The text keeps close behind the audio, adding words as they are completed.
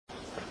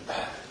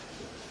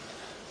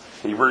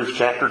Hebrews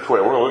chapter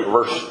 12. We're going to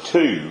look at verse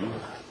 2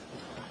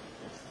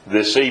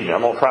 this evening. I'm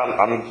not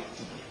going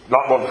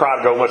to try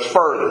to go much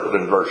further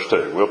than verse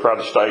 2. We'll try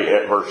to stay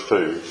at verse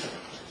 2.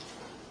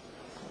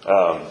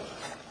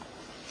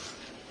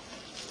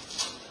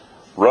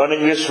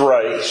 Running this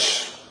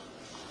race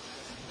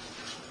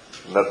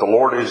that the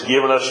Lord has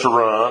given us to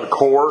run, a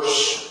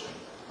course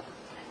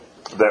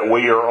that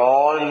we are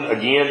on,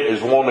 again,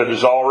 is one that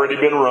has already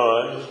been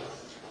run.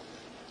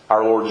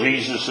 Our Lord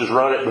Jesus has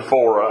run it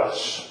before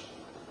us.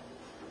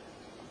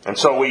 And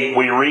so we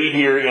read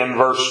here in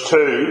verse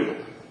 2,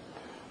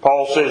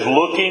 Paul says,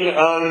 looking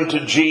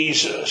unto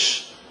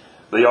Jesus,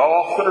 the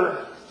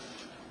author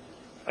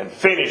and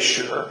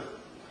finisher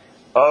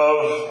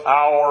of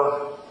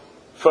our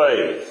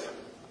faith.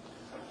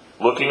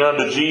 Looking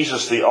unto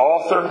Jesus, the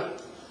author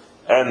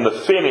and the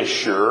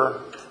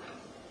finisher,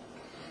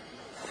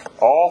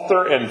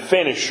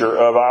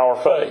 of our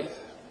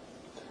faith,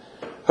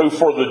 who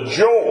for the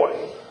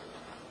joy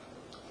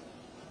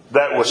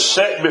that was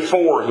set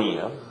before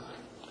him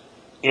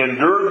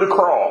endured the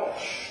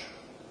cross,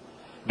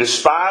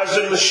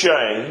 despising the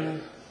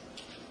shame,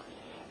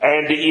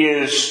 and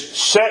is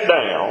set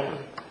down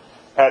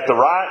at the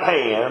right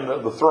hand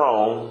of the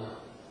throne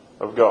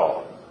of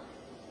God.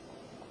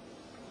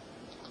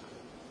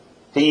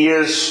 He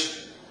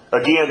is,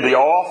 again, the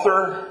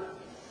author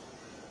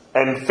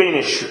and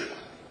finisher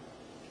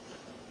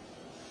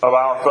of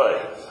our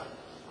faith.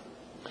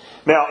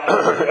 Now,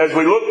 as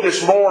we look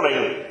this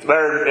morning,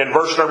 there in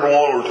verse number 1,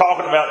 we're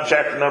talking about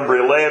chapter number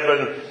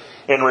 11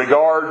 in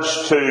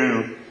regards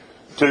to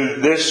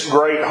this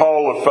great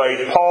hall of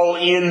faith. Paul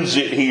ends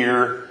it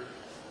here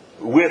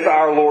with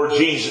our Lord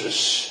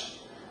Jesus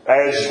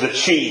as the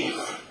chief,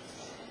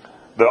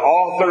 the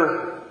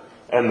author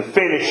and the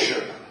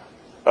finisher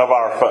of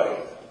our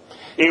faith.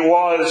 It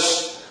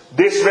was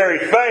this very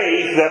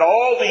faith that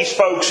all these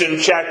folks in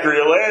chapter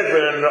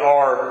 11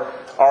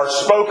 are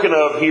spoken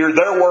of here,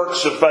 their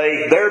works of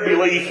faith, their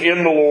belief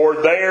in the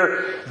Lord,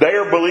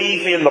 their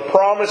belief in the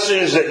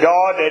promises that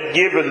God had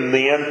given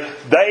them,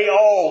 they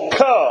all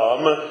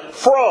come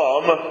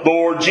from the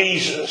Lord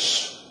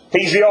Jesus.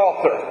 He's the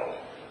author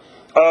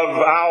of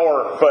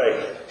our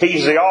faith.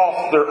 He's the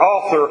author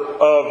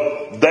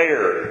of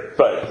their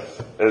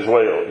faith as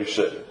well, you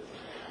see.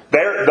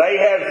 They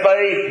have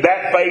faith.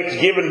 That faith's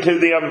given to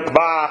them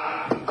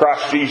by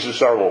Christ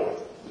Jesus our Lord.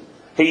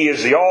 He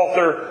is the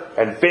author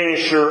and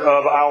finisher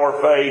of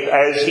our faith,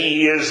 as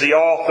He is the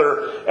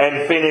author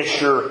and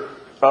finisher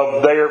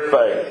of their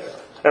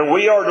faith. And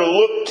we are to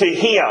look to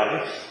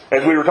Him,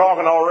 as we were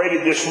talking already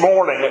this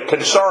morning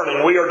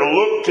concerning, we are to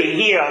look to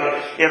Him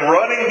in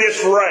running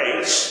this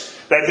race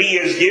that He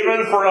has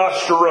given for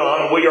us to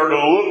run. We are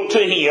to look to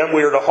Him.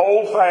 We are to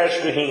hold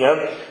fast to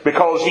Him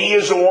because He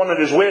is the one that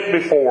has went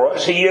before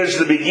us. He is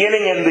the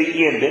beginning and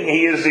the ending.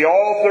 He is the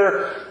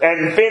author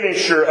and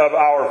finisher of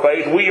our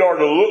faith. We are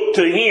to look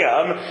to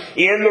Him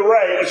in the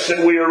race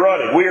that we are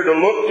running. We are to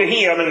look to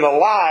Him in the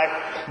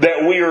life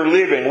that we are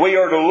living. We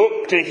are to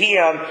look to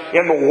Him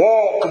in the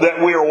walk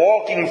that we are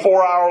walking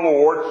for our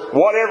Lord.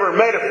 Whatever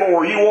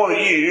metaphor you want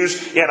to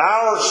use in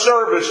our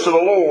service to the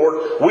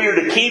Lord, we are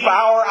to keep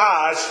our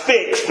eyes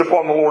fixed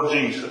upon the Lord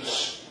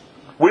Jesus.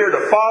 We are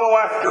to follow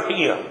after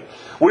Him.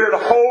 We are to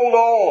hold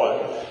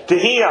on to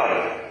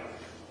Him.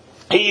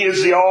 He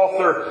is the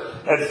author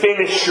and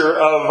finisher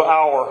of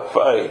our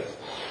faith.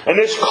 And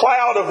this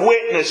cloud of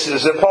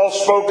witnesses that Paul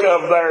spoke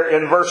of there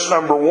in verse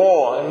number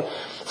 1,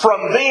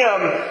 from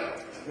them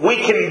we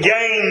can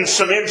gain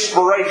some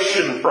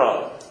inspiration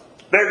from.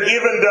 They're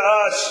given to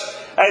us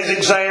as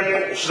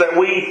examples, that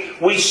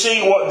we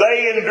see what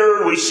they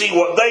endured, we see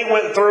what they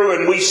went through,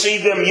 and we see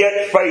them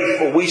yet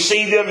faithful. We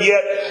see them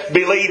yet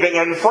believing.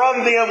 And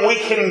from them we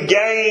can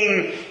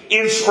gain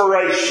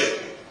inspiration.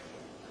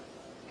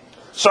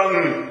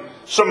 Some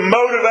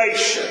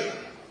motivation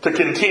to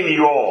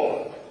continue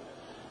on.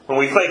 When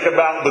we think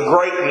about the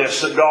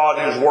greatness that God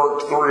has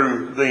worked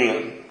through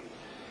them,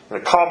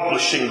 and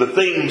accomplishing the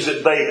things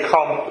that they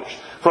accomplished.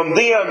 From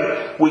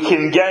them we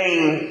can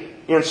gain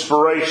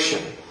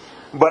inspiration.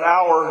 But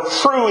our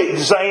true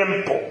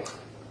example,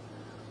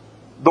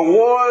 the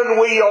one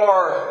we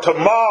are to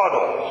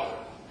model,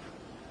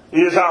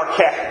 is our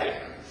captain.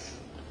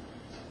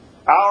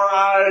 Our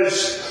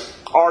eyes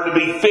are to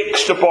be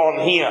fixed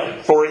upon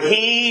Him. For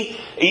He,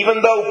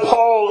 even though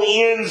Paul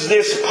ends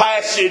this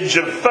passage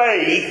of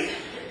faith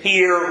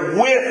here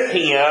with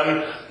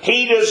Him,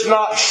 he does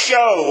not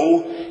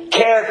show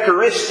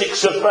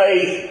characteristics of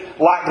faith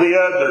like the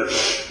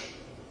others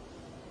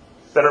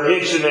that are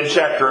mentioned in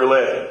chapter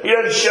 11. He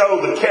doesn't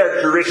show the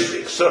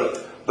characteristics of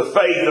the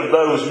faith of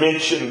those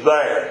mentioned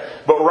there.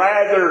 But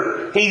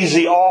rather, He's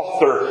the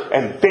author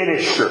and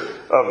finisher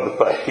of the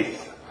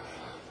faith.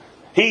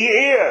 He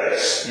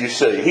is, you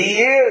see,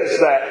 He is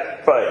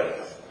that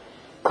faith.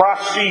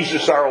 Christ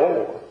Jesus our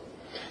Lord.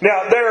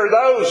 Now, there are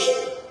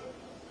those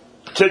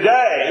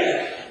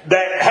today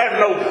that have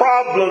no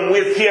problem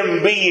with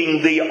Him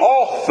being the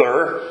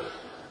author,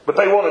 but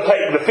they want to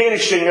take the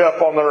finishing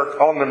up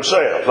on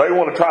themselves. They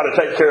want to try to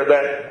take care of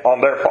that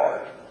on their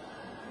part.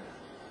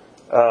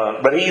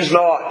 But He's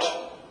not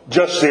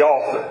just the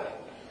author.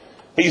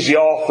 He's the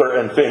author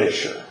and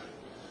finisher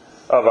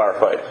of our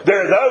faith.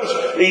 There are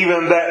those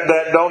even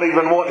that don't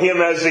even want Him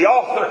as the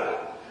author.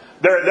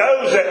 There are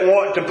those that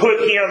want to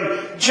put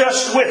Him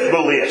just with the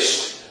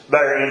list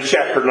there in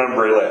chapter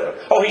number 11.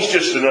 Oh, He's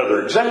just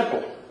another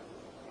example.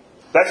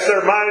 That's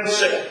their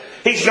mindset.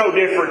 He's no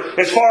different.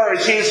 As far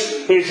as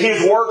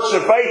his works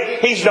of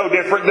faith, He's no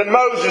different than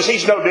Moses.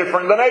 He's no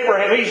different than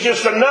Abraham. He's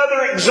just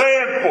another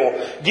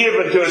example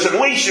given to us. And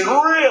we should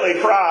really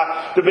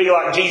try to be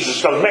like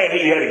Jesus, because, man,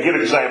 He had a good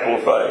example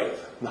of faith.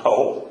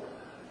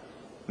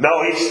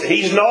 No,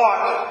 He's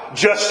not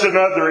just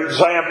another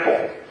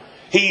example.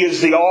 He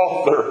is the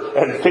author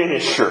and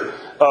finisher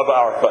of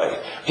our faith.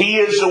 He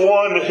is the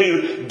one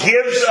who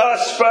gives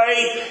us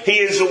faith. He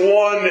is the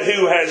one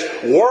who has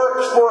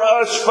worked for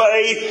us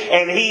faith.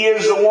 And He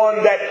is the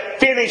one that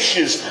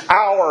finishes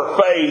our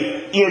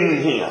faith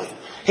in Him.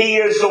 He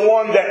is the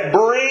one that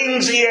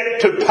brings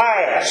it to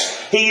pass.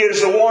 He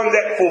is the one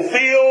that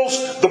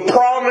fulfills the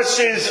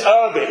promises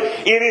of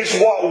it. It is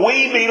what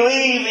we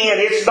believe in.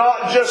 It's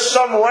not just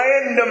some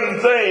random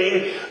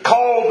thing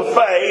called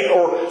faith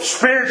or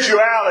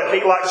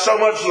spirituality like so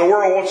much of the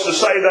world wants to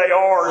say they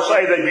are or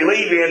say they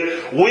believe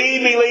in. We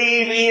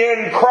believe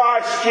in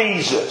Christ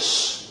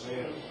Jesus.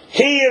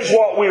 He is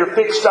what we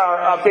fix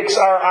our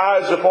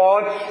eyes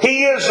upon.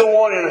 He is the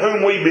one in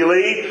whom we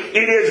believe.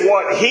 It is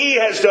what He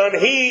has done.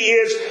 He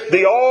is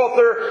the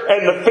author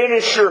and the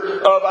finisher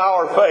of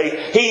our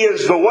faith. He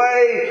is the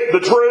way,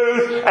 the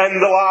truth,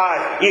 and the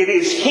life. It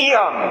is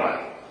Him.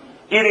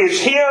 It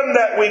is Him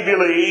that we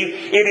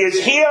believe. It is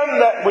Him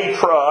that we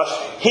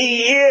trust.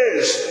 He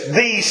is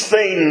these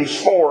things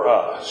for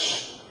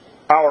us.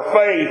 Our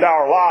faith,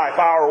 our life,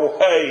 our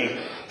way.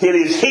 It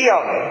is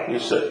Him, you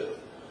see.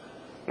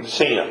 It's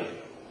Him.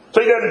 So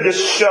He doesn't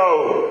just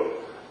show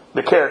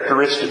the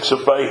characteristics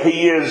of faith.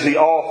 He is the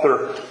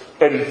author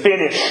and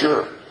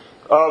finisher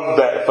of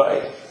that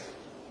faith.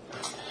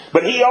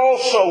 But He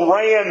also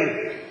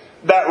ran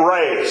that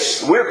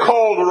race. We're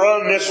called to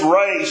run this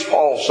race,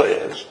 Paul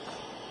says.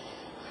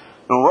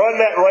 Run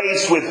that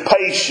race with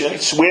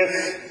patience, on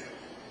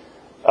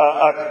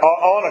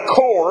a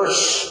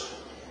course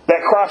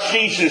that Christ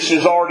Jesus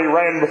has already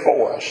ran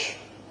before us.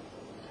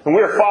 And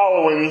we're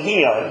following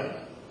Him.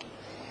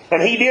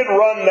 And He did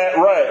run that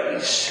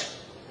race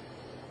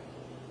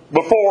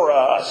before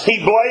us. He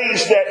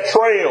blazed that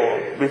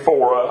trail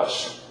before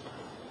us.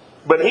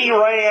 But He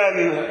ran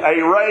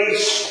a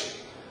race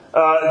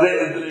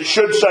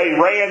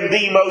ran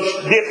the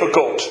most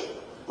difficult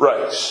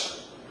race.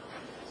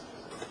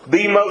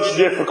 The most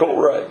difficult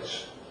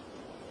race.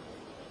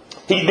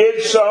 He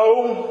did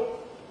so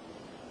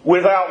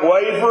without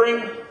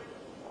wavering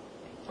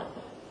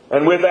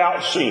and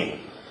without sin.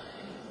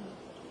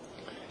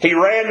 He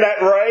ran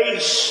that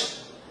race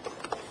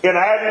in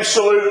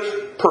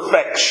absolute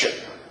perfection.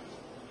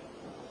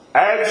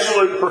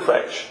 Absolute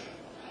perfection.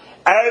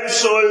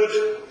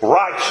 Absolute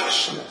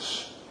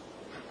righteousness.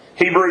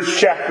 Hebrews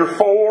chapter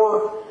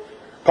 4,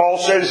 Paul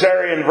says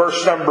there in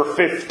verse number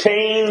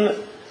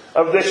 15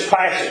 of this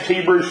passage,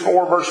 Hebrews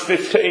 4 verse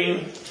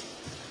 15,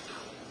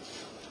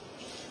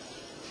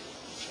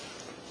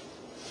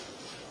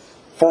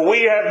 "For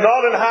we have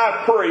not an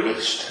high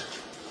priest,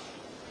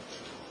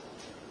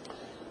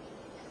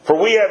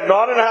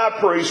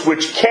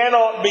 which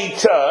cannot be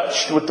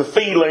touched with the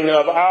feeling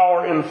of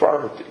our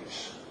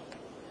infirmities,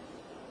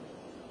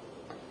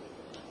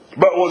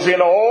 but was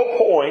in all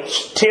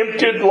points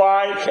tempted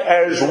like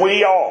as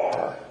we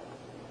are,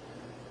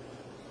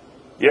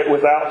 yet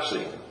without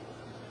sin."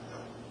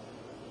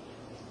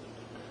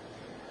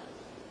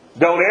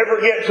 Don't ever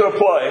get to a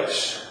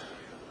place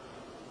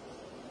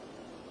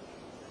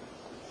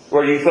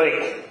where you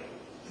think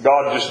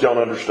God just don't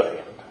understand.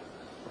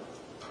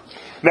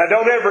 Now,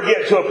 don't ever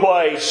get to a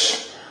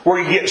place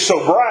where you get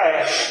so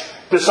brash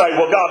to say,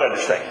 well, God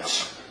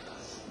understands.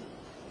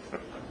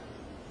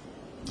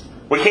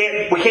 We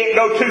can't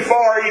go too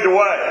far either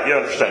way, you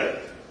understand?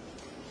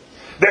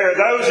 There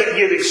are those that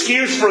give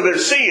excuse for their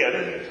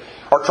sin,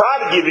 or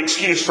try to give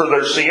excuse for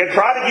their sin,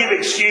 try to give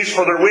excuse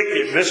for their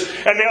wickedness,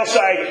 and they'll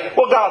say,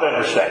 well, God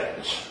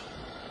understands.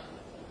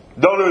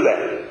 Don't do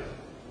that.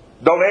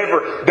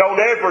 Don't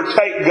ever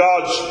take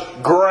God's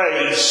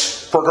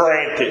grace for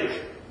granted.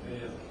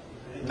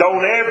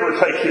 Don't ever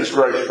take His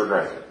grace for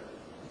granted.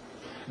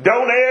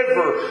 Don't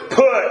ever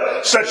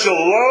put such a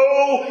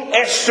low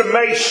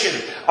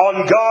estimation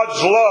on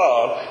God's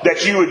love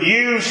that you would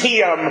use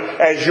Him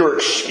as your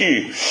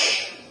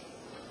excuse.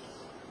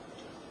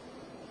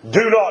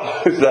 Do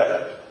not do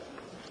that.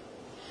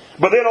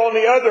 But then on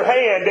the other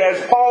hand,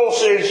 as Paul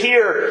says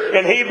here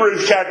in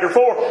Hebrews chapter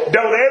 4,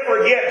 don't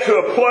ever get to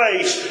a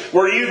place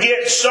where you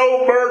get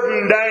so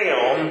burdened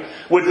down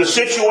with the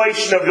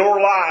situation of your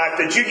life,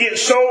 that you get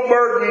so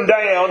burdened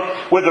down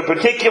with a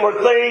particular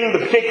thing, the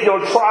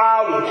particular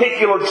trial, the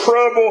particular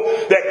trouble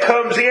that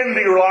comes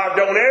into your life.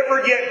 Don't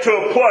ever get to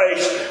a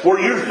place where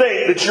you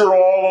think that you're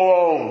all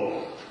alone.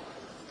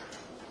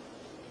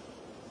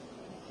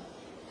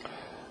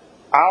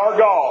 Our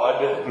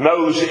God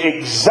knows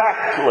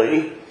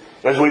exactly,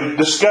 as we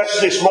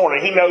discussed this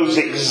morning, He knows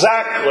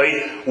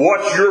exactly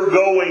what you're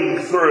going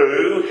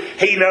through.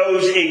 He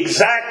knows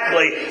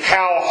exactly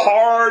how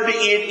hard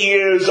it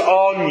is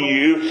on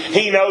you.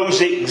 He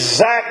knows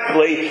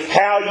exactly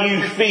how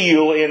you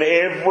feel in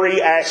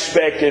every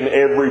aspect and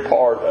every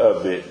part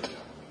of it.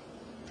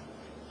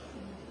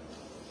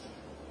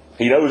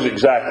 He knows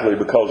exactly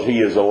because He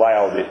has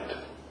allowed it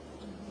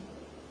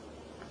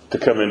to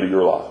come into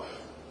your life.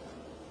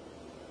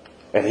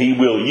 And He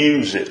will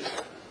use it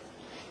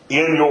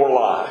in your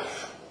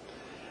life.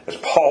 As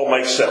Paul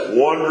makes that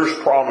wondrous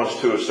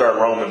promise to us there in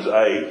Romans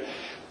 8,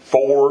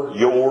 for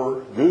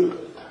your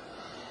good.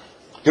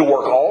 He'll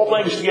work all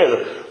things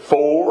together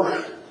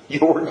for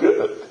your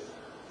good.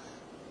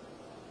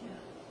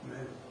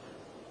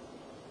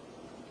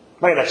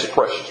 Man, that's a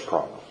precious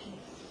promise.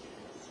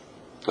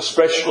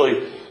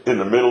 Especially in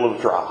the middle of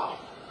a trial.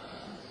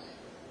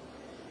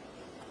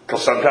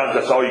 Because sometimes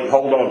that's all you can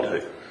hold on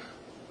to.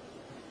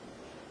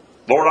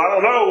 Lord, I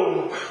don't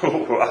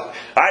know.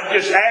 I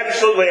just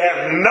absolutely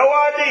have no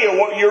idea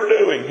what you're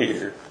doing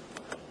here.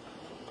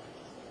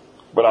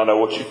 But I know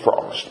what you've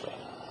promised me.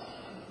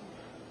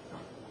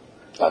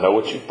 I know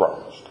what you've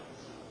promised.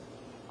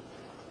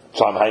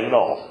 So I'm hanging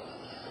on.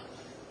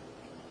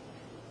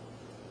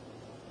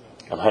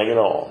 I'm hanging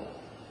on.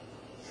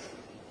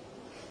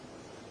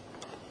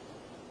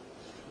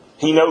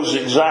 He knows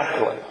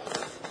exactly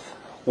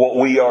what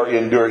we are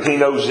enduring. He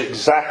knows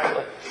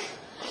exactly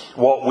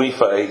what we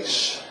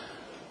face.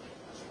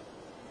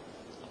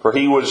 For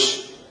He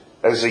was,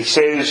 as He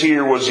says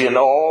here, was in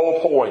all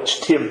points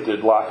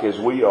tempted like as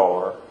we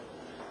are,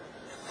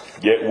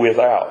 yet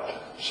without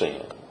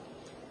sin.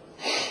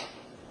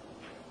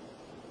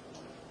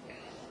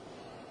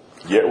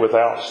 Yet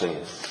without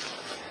sin.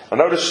 Now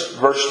notice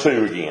verse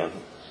 2 again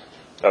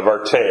of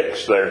our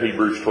text there,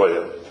 Hebrews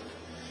 12.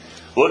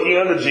 Looking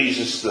unto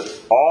Jesus, the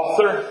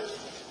author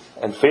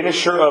and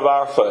finisher of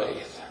our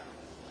faith.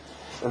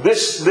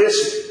 This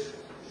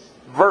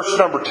verse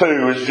number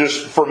 2 is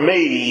just, for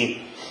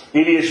me,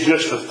 it is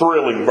just a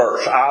thrilling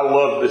verse. I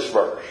love this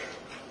verse.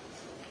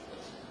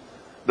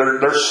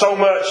 There's so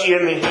much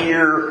in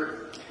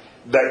here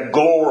that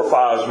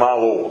glorifies my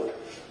Lord.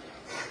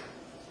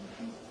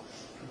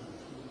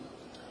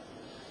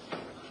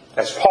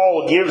 As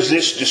Paul gives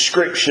this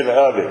description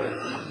of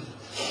Him.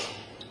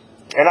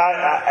 And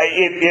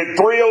it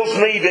thrills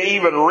me to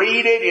even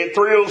read it. It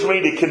thrills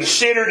me to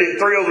consider it. It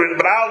thrills me.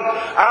 But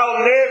I'll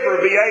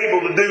never be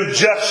able to do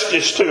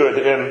justice to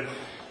it in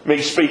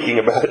me speaking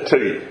about it to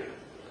you.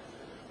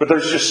 But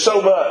there's just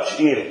so much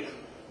in it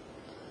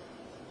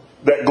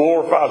that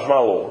glorifies my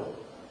Lord.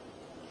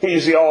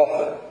 He's the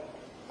author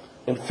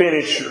and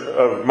finisher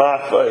of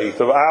my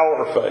faith, of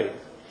our faith.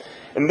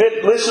 And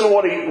then listen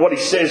to what he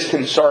says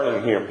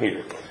concerning Him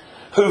here.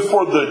 Who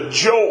for the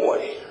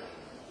joy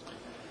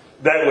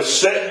that was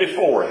set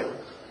before Him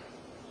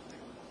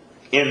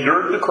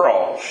endured the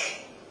cross,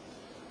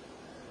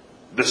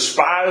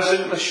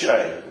 despising the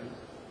shame,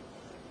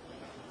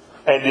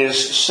 and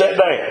is set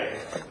down.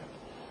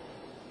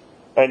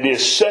 And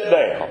is set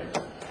down.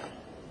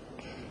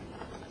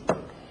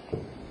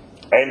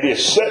 And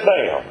is set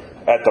down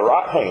at the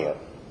right hand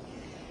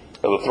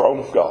of the throne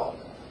of God.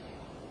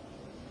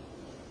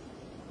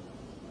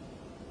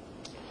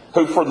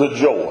 Who for the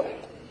joy.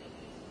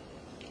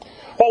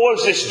 What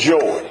was this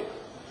joy?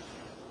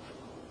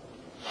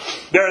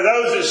 There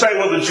are those that say,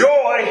 well, the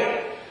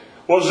joy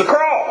was the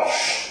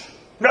cross.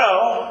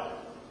 No.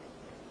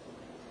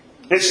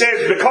 It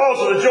says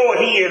because of the joy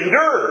He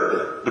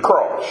endured the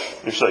cross.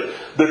 You see,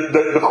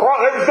 the cross,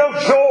 there was no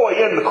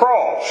joy in the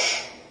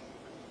cross.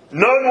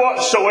 None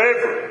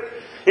whatsoever.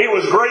 It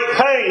was great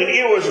pain.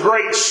 It was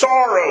great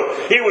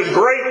sorrow. It was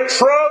great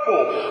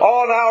trouble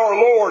on our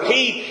Lord.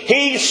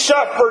 He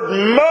suffered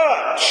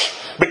much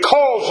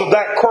because of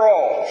that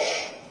cross.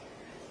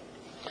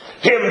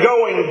 Him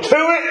going to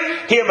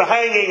it, Him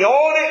hanging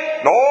on it,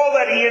 and all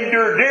that He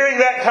endured during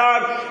that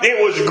time,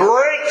 it was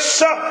great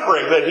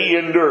suffering that He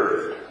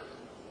endured.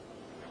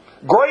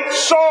 Great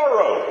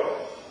sorrow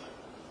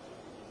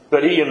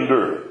that He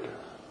endured.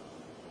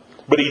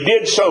 But He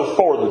did so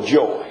for the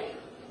joy.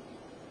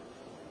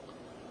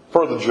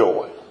 For the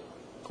joy.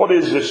 What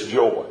is this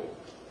joy?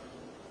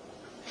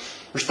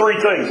 There's three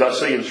things I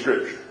see in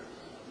Scripture.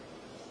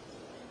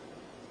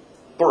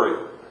 Three.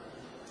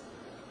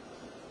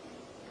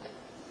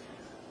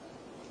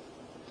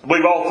 I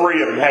believe all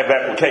three of them have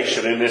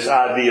application in this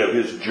idea of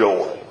His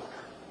joy.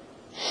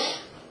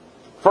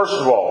 First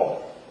of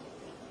all,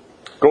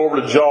 go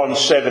over to John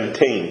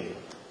 17.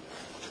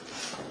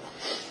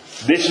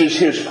 This is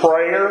His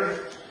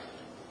prayer.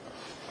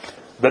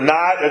 The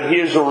night of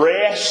His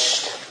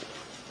arrest.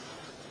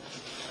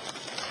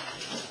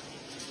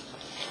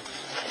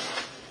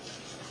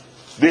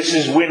 This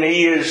is when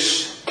He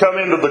is come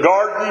into the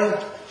garden.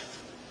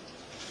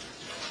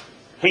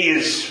 He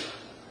is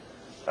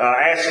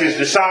asked His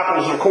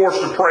disciples, of course,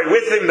 to pray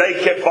with Him.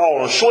 They kept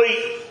falling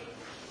asleep.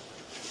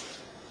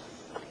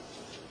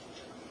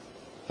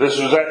 This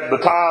was at the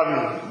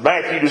time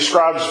Matthew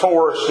describes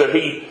for us that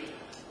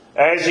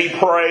as he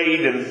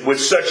prayed, and with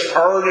such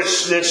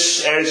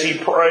earnestness as he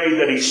prayed,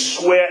 that he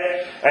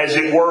sweat, as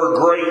it were,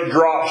 great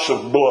drops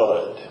of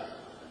blood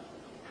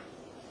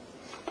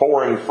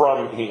pouring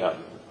from him.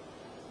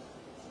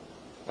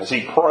 As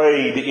he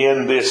prayed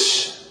in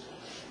this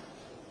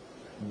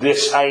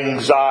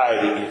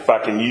anxiety, if I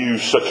can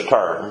use such a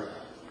term,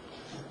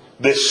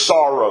 this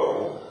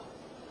sorrow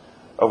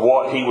of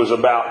what he was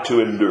about to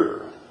endure.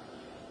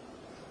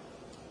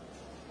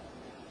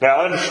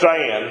 Now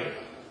understand,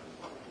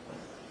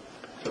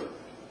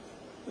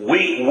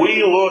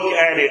 we look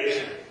at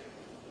it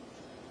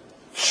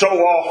so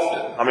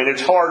often. I mean,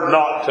 it's hard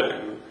not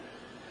to.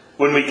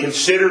 When we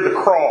consider the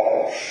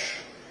cross,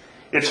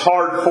 it's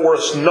hard for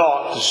us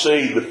not to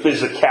see the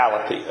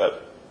physicality of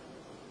it.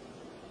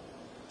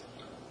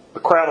 The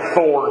crown of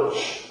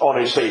thorns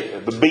on his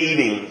head, the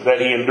beating that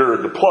he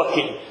endured, the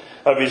plucking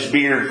of his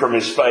beard from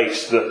his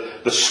face,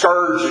 the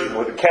scourging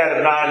with the cat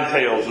of nine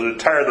tails that would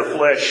tear the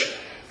flesh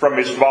from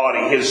his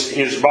body,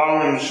 his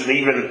bones and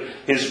even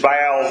his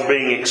bowels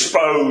being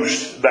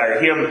exposed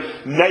there, him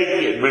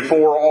naked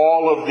before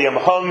all of them,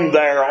 hung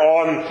there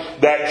on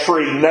that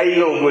tree,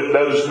 nailed with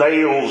those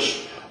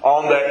nails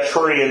on that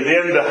tree, and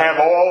then to have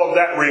all of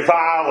that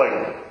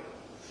reviling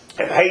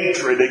and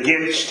hatred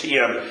against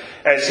him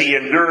as he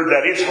endured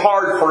that. It's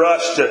hard for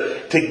us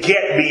to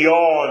get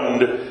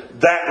beyond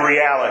that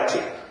reality.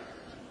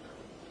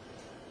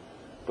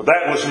 But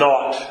that was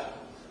not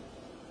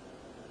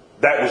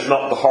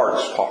the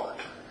hardest part.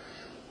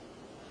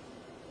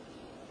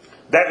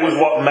 That was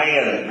what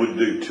man would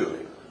do to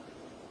him.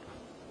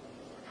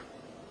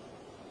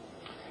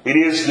 It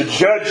is the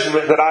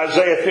judgment that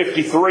Isaiah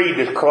 53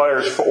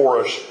 declares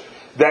for us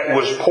that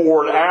was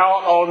poured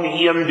out on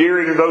him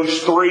during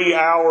those 3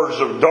 hours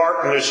of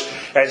darkness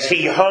as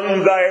he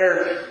hung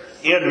there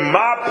in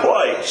my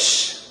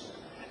place,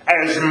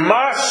 as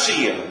my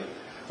sin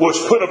was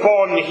put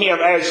upon him,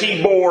 as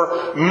he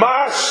bore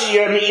my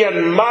sin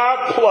in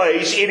my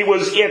place. It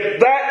was at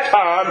that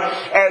time,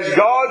 as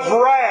God's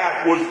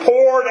wrath was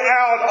poured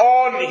out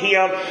on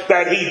him,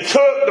 that he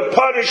took the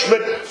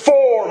punishment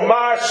for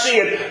my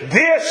sin.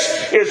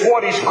 This is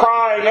what he's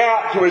crying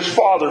out to his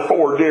Father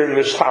for during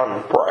this time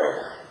of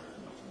prayer.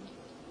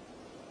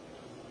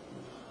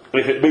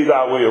 If it be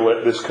thy will,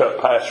 let this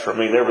cup pass from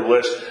me.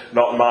 Nevertheless,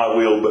 not my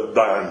will, but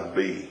thine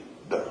be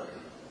done.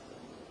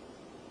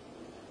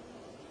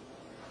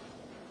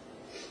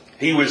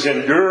 He was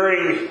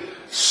enduring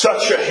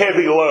such a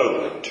heavy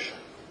load.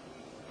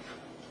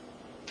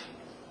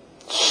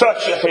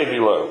 Such a heavy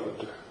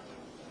load.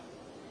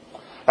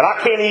 And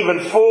I can't even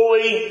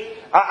fully,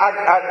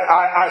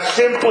 I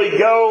simply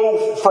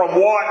go from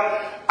what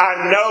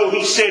I know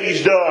he said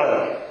he's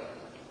done.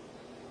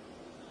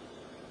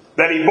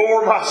 That he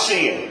bore my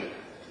sin.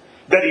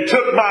 That he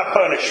took my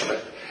punishment.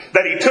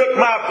 That he took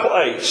my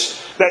place.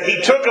 That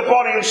he took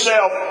upon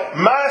himself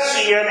my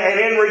sin, and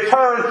in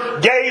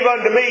return gave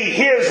unto me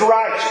his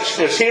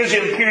righteousness, his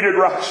imputed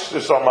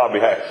righteousness on my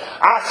behalf.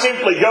 I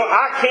simply go,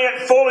 I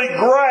can't fully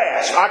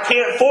grasp, I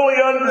can't fully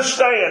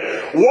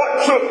understand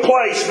what took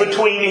place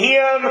between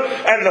him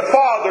and the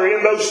Father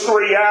in those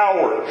 3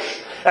 hours.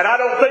 And I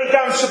don't think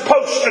I'm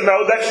supposed to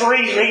know. That's the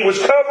reason he was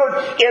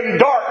covered in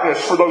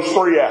darkness for those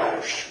 3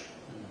 hours.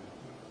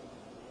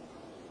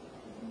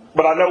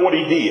 But I know what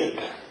he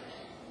did.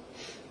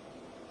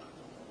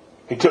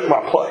 He took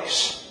my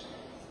place.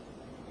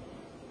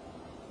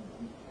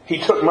 He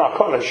took my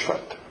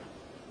punishment.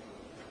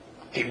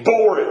 He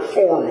bore it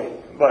for me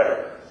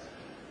there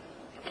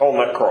on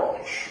that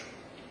cross.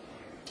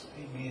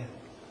 Amen.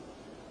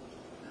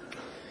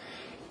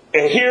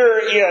 And here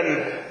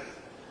in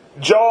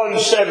John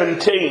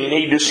 17,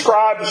 he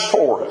describes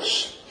for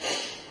us,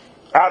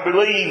 I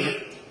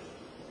believe,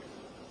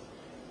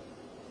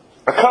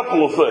 a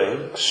couple of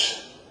things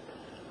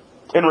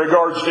in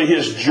regards to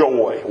his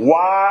joy.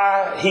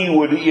 Why he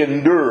would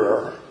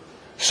endure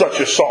such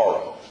a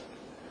sorrow.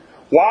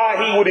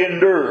 Why he would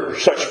endure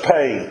such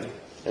pain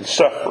and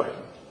suffering.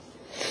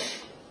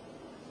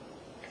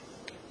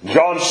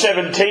 John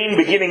 17,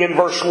 beginning in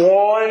verse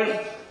 1,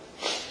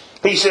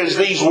 he says,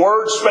 "These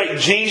words spake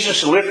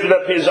Jesus, lifted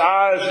up his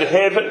eyes to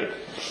heaven,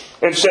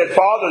 and said,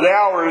 Father, the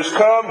hour is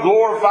come,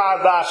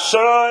 glorify thy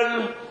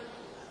Son,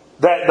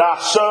 that thy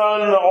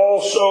Son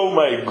also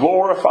may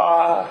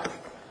glorify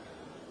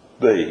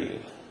thee."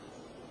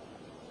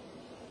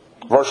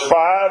 Verse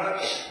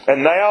 5,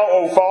 "And now,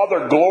 O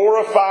Father,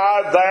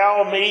 glorify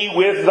thou me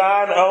with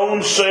thine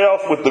own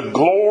self, with the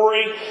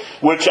glory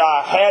which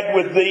I had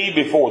with thee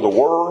before the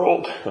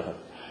world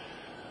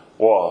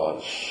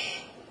was."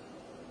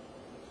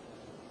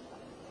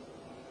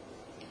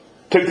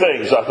 Two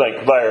things, I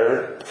think,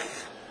 there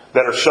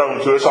that are shown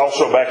to us.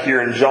 Also back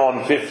here in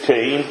John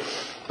 15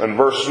 and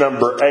verse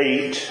number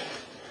 8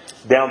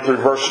 down through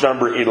verse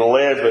number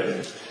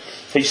 11.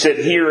 He said,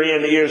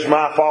 herein is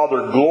my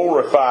Father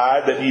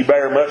glorified, that ye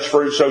bear much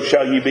fruit, so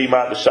shall ye be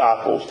my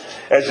disciples.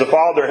 As the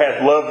Father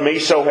hath loved me,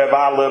 so have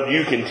I loved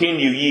you.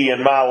 Continue ye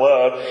in my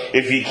love.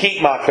 If ye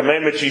keep my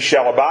commandments, ye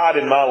shall abide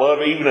in my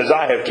love, even as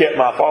I have kept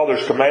my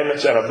Father's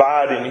commandments and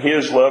abide in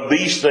his love.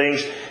 These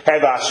things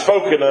have I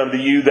spoken unto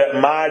you, that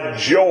my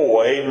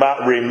joy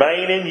might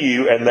remain in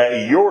you, and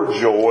that your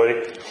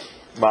joy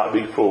might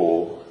be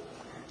full.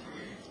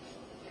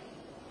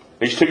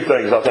 These two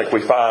things I think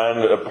we find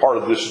a part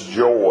of this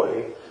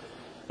joy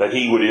that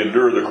he would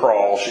endure the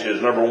cross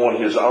is, number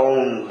one, his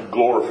own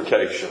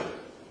glorification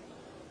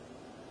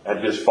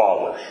and his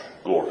Father's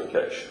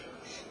glorification.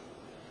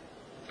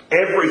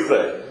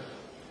 Everything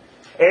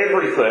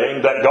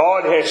that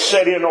God has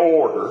set in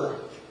order,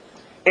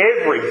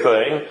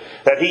 everything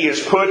that he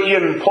has put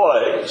in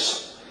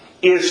place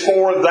is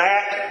for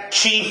that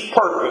chief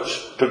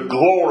purpose, to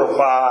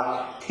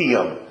glorify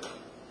him.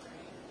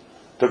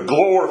 To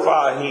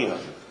glorify him.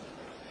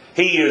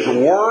 He is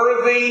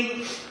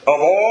worthy of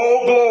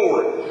all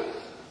glory.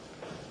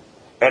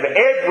 And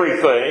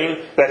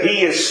everything that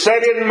he has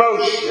set in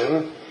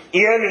motion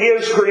in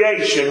his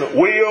creation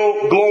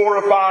will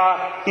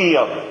glorify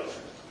him.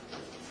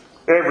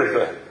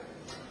 Everything.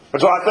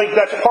 And so I think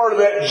that's part of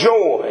that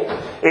joy,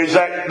 is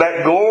that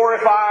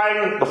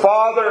glorifying the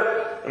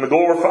Father and the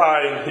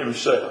glorifying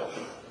himself.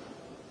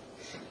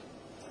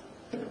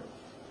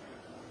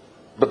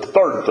 But the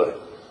third thing,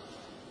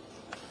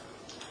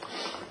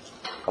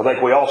 I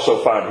think we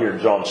also find here in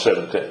John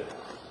 17.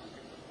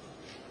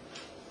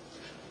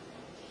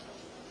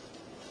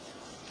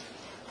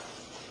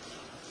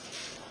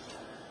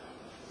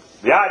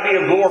 The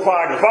idea of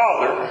glorifying the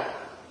Father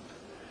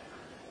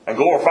and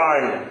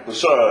glorifying the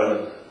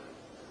Son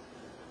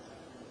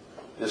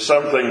is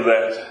something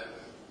that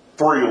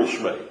thrills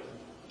me.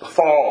 The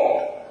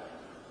fall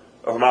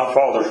of my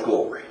Father's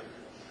glory.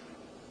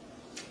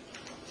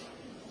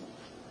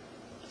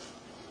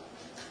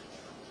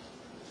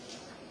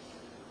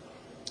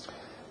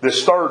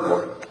 This third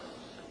one.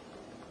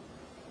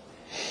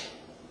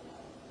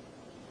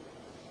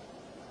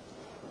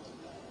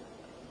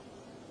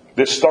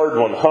 This third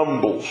one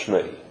humbles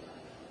me.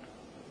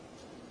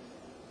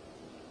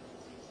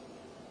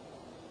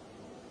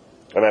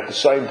 And at the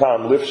same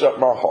time lifts up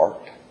my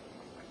heart.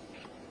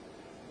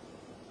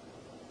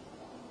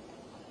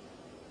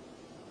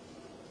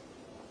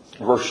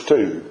 Verse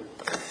 2.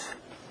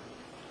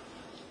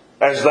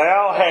 As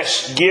thou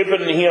hast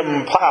given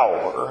him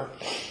power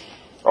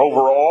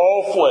over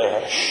all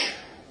flesh,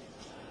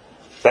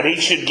 that he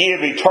should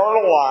give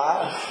eternal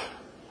life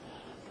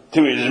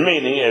to as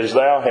many as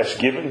thou hast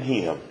given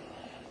him.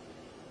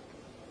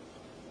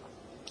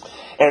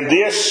 And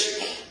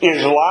this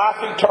is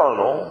life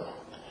eternal,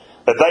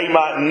 that they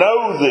might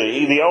know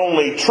thee, the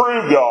only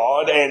true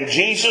God, and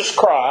Jesus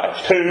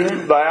Christ,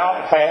 whom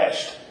thou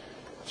hast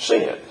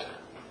sent.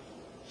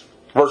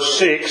 Verse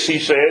 6, he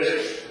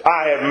says,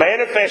 I have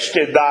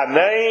manifested thy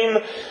name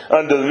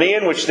unto the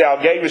men which thou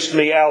gavest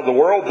me out of the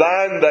world.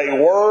 Thine they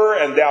were,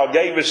 and thou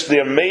gavest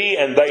them me,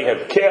 and they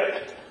have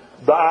kept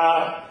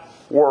thy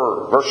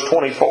word. Verse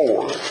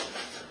 24,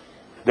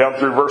 down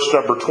through verse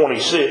number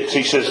 26,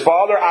 he says,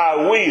 Father,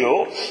 I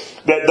will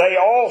that they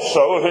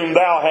also, whom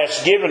thou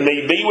hast given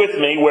me, be with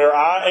me where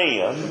I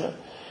am,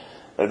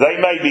 that they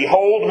may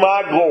behold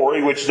my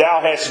glory, which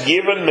thou hast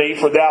given me,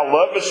 for thou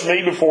lovest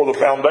me before the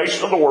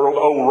foundation of the world.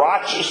 O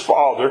righteous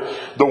Father,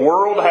 the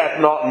world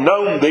hath not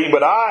known thee,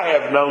 but I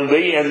have known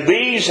thee, and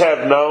these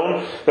have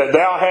known that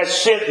thou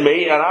hast sent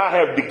me, and I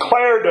have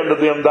declared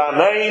unto them thy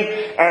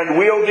name, and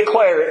will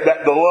declare it,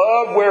 that the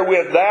love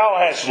wherewith thou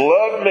hast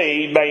loved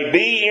me may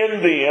be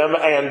in them,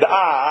 and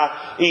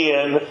I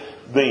in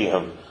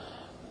them.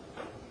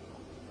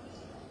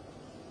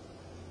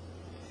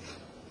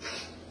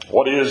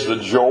 What is the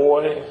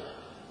joy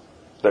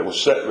that was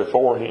set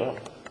before him?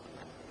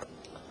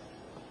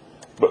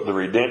 But the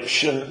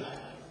redemption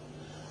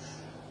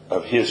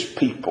of his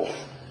people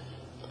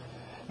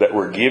that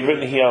were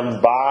given him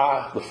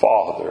by the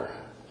Father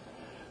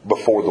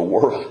before the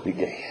world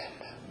began.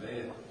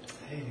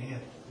 Amen.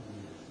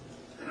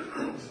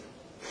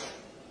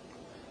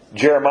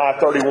 Jeremiah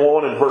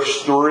 31 and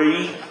verse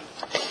 3.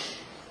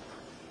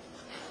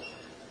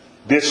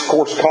 This, of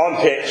course,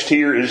 context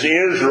here is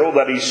Israel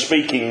that he's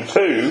speaking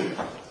to,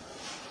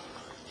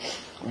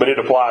 but it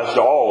applies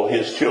to all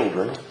his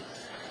children.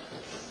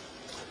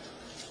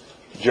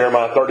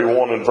 Jeremiah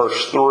 31 and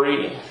verse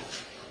 3.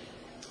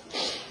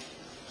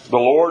 The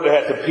Lord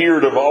hath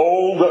appeared of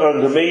old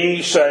unto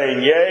me,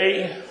 saying,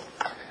 Yea,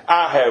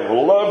 I have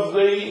loved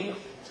thee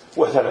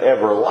with an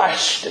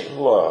everlasting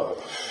love.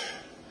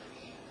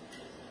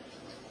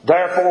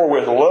 Therefore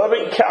with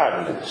loving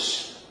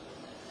kindness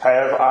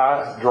have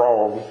I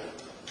drawn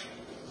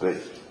thee.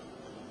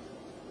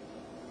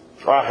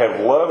 I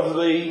have loved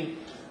thee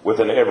with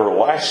an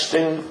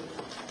everlasting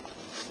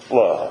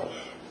love.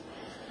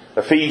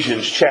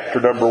 Ephesians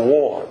chapter number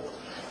 1.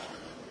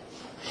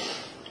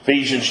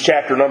 Ephesians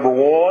chapter number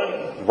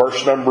 1,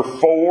 verse number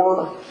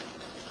 4.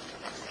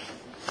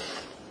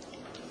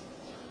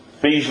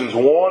 Ephesians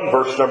 1,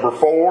 verse number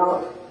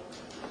 4.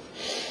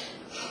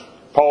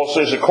 Paul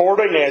says,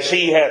 according as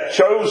He hath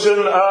chosen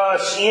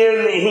us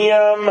in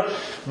Him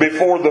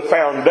before the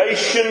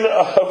foundation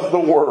of the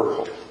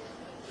world,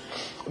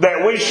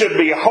 that we should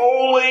be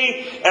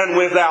holy and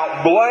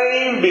without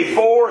blame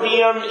before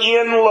Him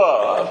in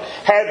love,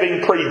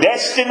 having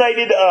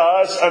predestinated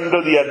us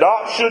unto the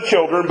adoption of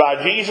children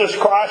by Jesus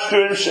Christ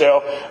to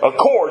Himself,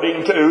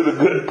 according to the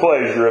good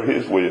pleasure of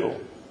His will,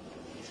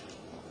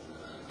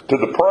 to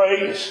the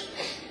praise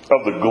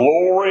of the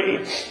glory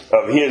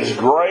of His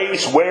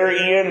grace,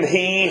 wherein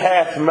He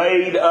hath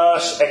made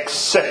us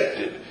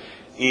accepted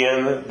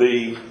in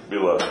the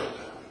Beloved.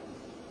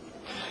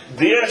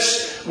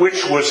 This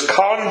which was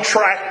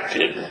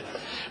contracted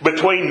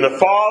between the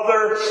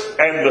Father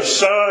and the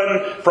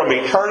Son from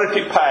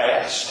eternity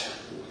past,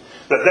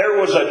 that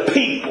there was a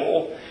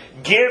people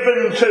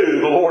given to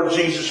the Lord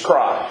Jesus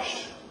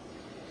Christ.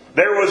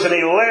 There was an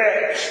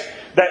elect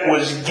that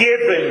was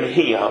given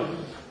Him.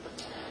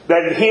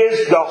 That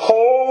the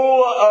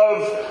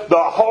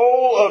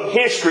whole of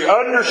history,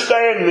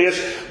 understand this,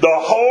 the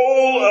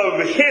whole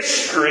of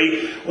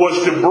history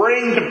was to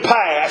bring to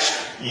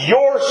pass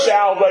your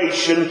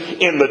salvation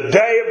in the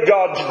day of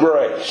God's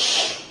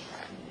grace.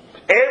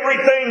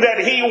 Everything that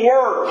He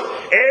worked,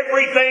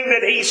 everything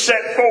that He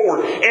set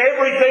forward,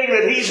 everything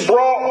that He's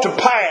brought to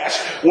pass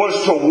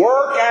was to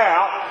work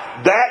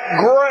out that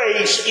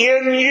grace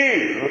in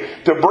you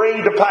to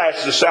bring to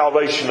pass the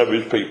salvation of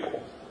His people.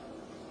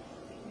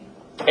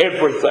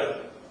 Everything.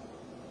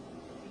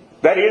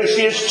 That is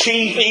His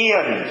chief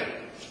end.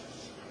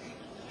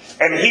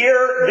 And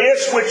here,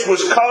 this which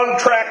was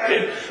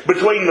contracted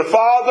between the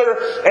Father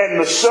and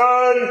the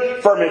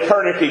Son from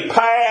eternity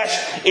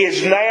past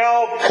is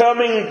now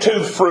coming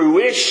to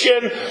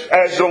fruition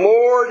as the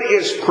Lord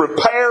is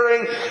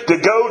preparing to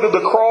go to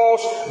the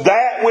cross.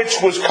 That which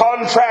was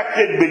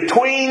contracted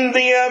between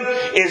them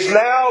is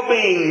now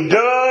being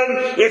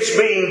done. It's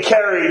being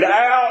carried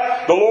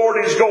out. The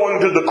Lord is going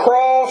to the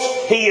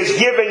cross. He is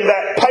giving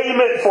that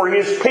payment for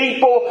His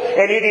people.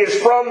 And it is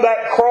from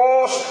that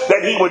cross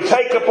that He would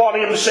take upon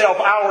Himself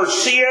our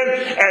sin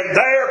and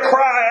there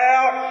cry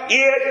out,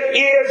 it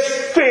is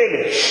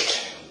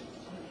finished.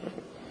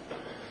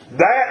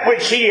 That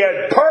which He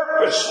had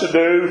purposed to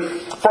do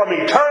from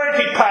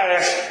eternity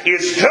past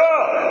is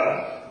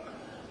done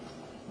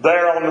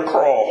there on the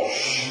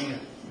cross.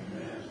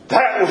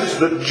 That was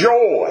the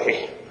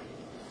joy.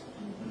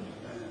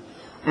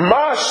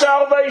 My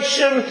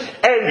salvation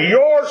and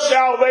your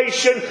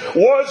salvation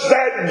was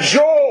that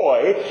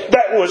joy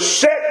that was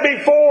set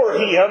before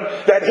Him,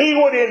 that He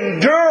would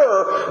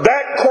endure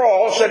that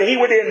cross, that He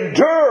would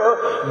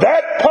endure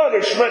that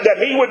punishment that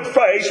He would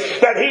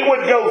face, that He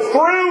would go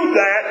through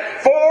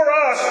that for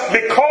us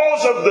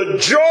because of the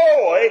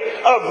joy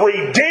of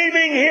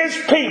redeeming His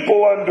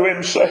people unto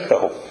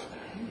Himself.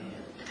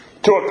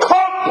 To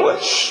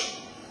accomplish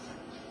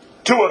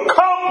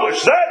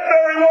that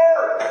very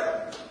work.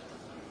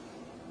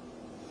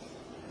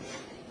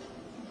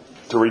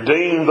 To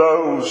redeem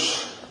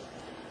those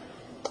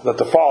that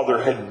the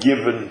Father had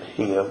given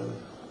Him.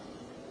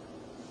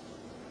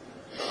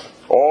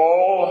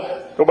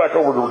 Go back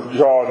over to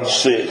John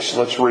 6.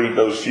 Let's read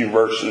those few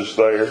verses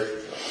there.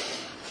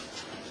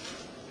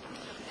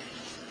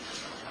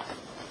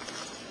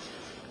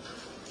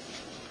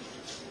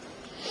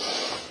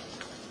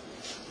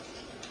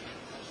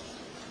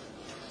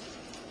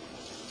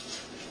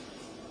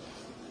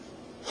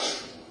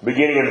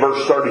 Beginning in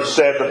verse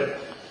 37.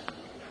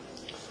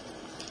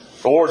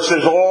 The Lord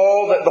says,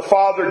 all that the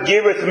Father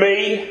giveth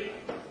me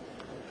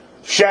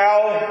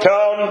shall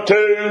come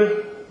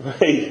to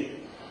me.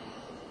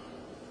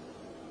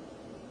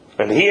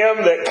 And him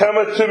that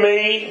cometh to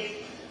me,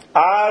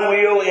 I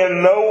will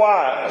in no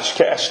wise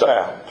cast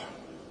out.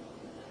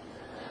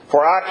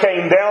 For I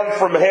came down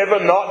from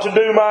heaven not to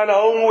do mine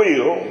own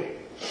will,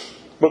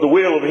 but the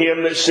will of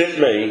Him that sent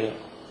me.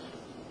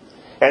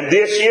 And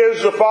this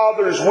is the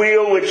Father's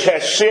will which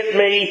hath sent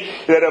me,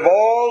 that of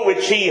all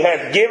which He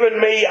hath given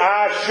me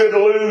I should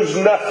lose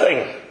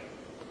nothing,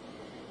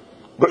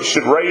 but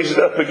should raise it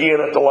up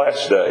again at the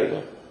last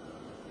day.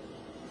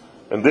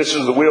 And this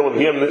is the will of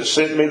Him that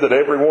sent me, that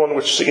every one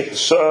which seeth the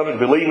Son and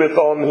believeth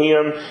on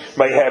Him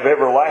may have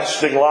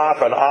everlasting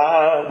life, and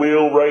I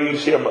will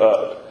raise him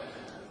up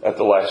at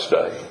the last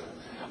day.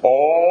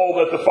 All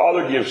that the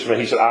Father gives me,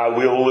 He said, I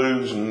will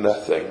lose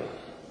nothing.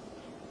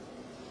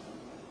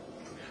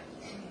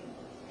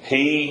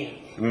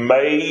 He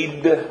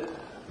made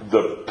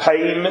the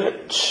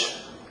payment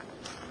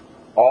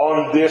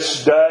on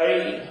this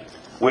day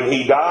when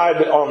He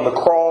died on the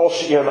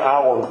cross in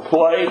our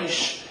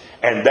place,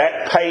 and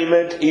that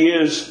payment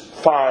is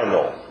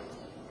final.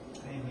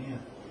 Amen.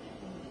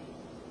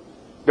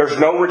 There's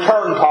no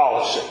return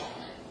policy.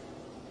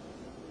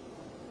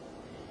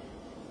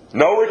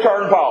 No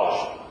return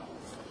policy.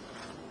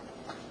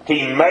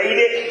 He made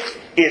it.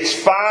 It's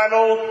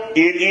final.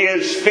 It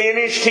is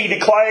finished, He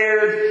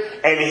declared.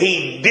 And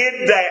He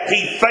did that.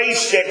 He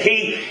faced it.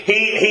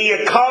 He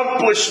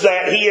accomplished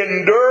that. He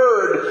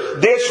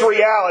endured this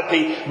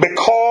reality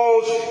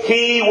because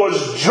He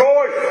was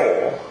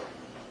joyful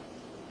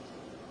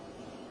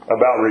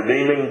about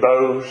redeeming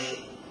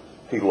those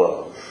He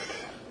loved.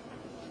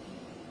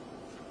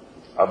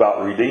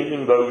 About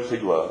redeeming those He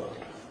loved.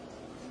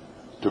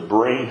 To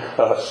bring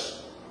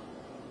us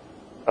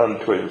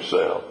unto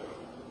Himself.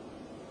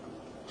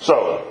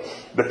 So,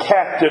 the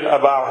captain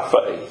of our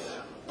faith,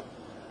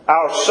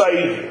 our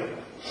Savior,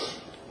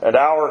 and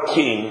our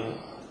King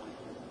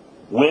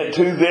went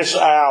to this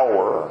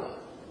hour,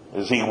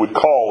 as He would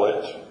call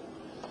it,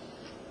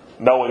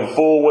 knowing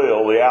full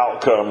well the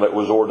outcome that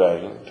was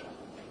ordained.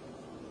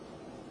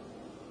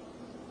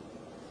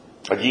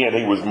 Again,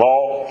 He was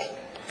mocked,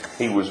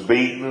 He was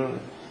beaten,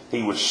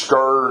 He was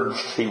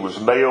scourged, He was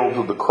nailed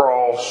to the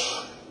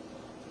cross.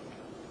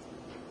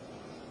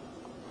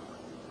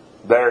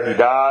 There He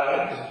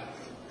died.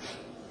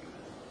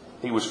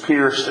 He was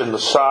pierced in the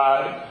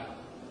side.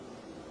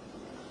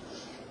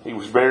 He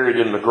was buried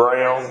in the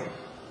ground.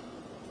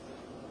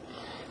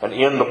 And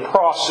in the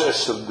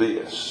process of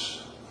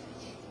this,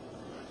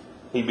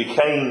 He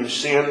became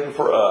sin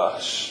for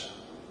us,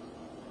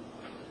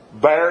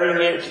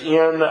 bearing it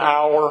in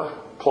our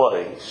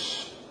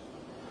place,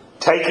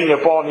 taking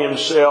upon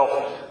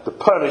Himself the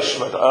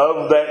punishment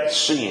of that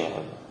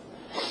sin,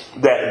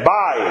 that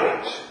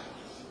by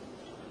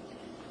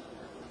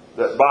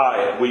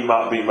it we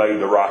might be made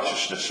the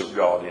righteousness of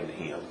God in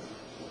Him.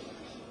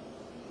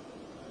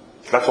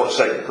 That's what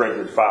 2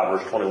 Corinthians 5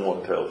 verse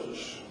 21 tells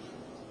us.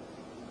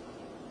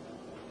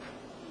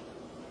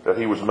 That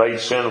He was made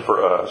sin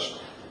for us,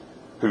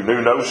 who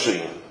knew no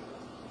sin,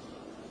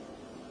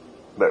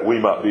 that we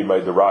might be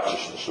made the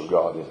righteousness of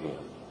God in Him.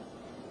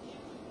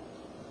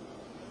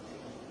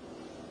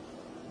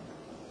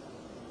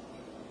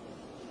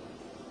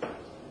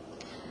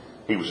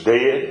 He was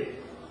dead.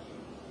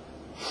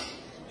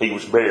 He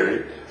was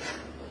buried.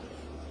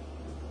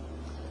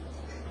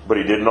 But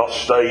He did not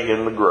stay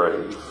in the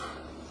grave.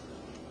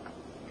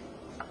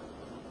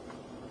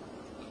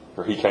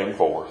 For He came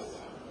forth.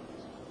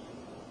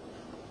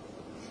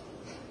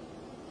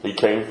 He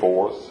came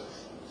forth,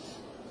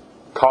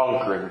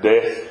 conquering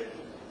death,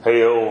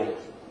 hell,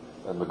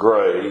 and the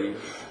grave,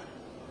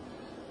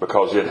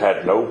 because it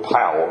had no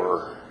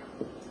power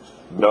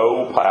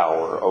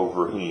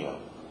over Him.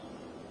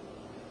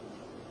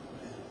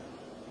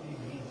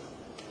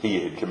 He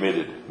had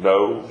committed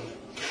no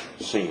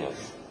sin.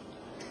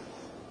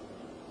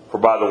 For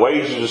by the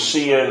wages of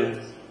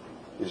sin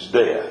is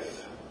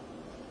death.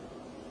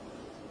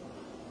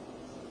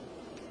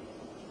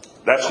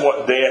 That's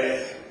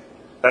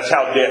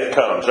how death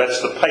comes.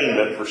 That's the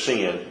payment for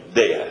sin,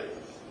 death.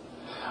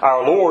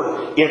 Our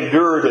Lord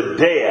endured a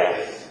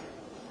death,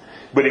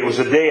 but it was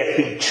a death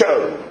He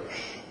chose.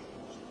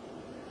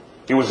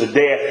 It was a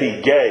death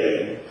He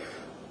gave,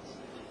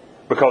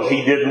 because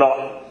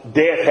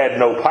death had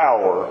no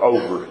power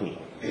over Him.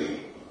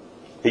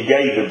 He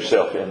gave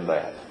Himself in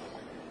that,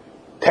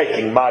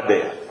 taking my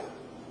death,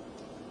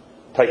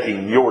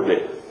 taking your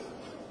death,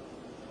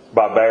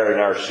 by bearing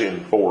our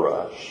sin for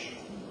us.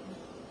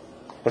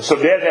 And so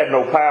death had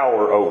no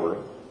power over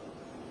Him.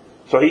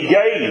 So He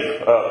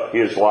gave up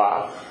His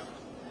life,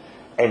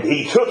 and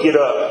He took it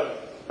up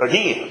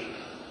again.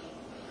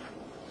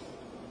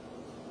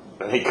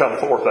 And He come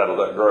forth out of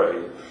that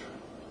grave.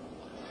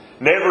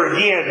 Never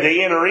again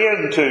to enter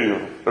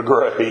into a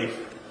grave.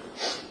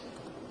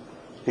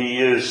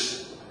 He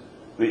is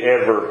the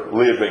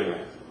ever-living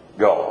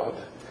God,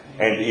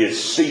 and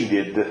is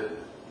seated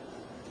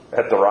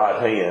at the right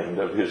hand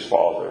of His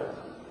Father.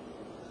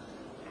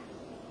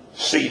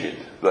 Seated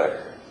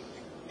there.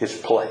 His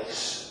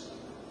place.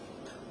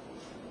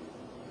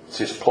 It's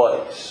His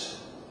place.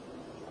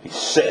 He's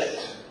set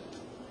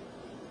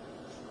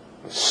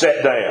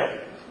down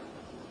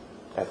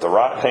at the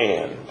right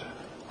hand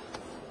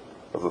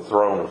of the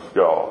throne of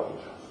God.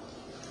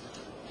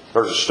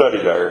 There's a study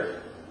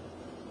there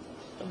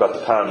about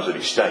the times that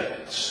He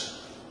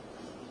stands.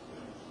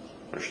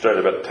 There's a study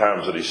about the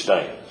times that He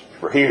stands.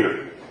 We're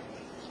here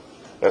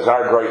as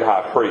our great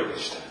high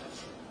priest.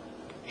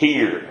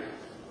 Here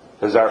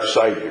as our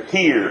Savior.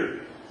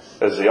 Here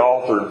as the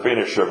author and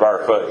finisher of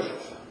our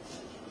faith.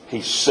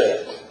 He's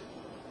set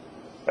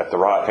at the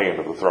right hand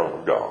of the throne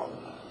of God.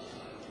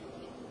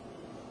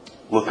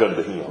 Look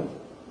unto Him.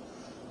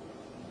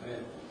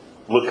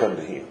 Look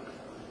unto Him.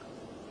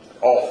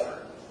 Author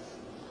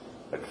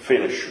and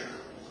finisher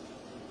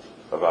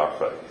of our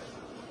faith.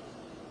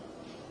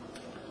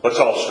 Let's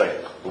all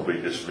stand. We'll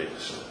be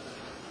dismissed.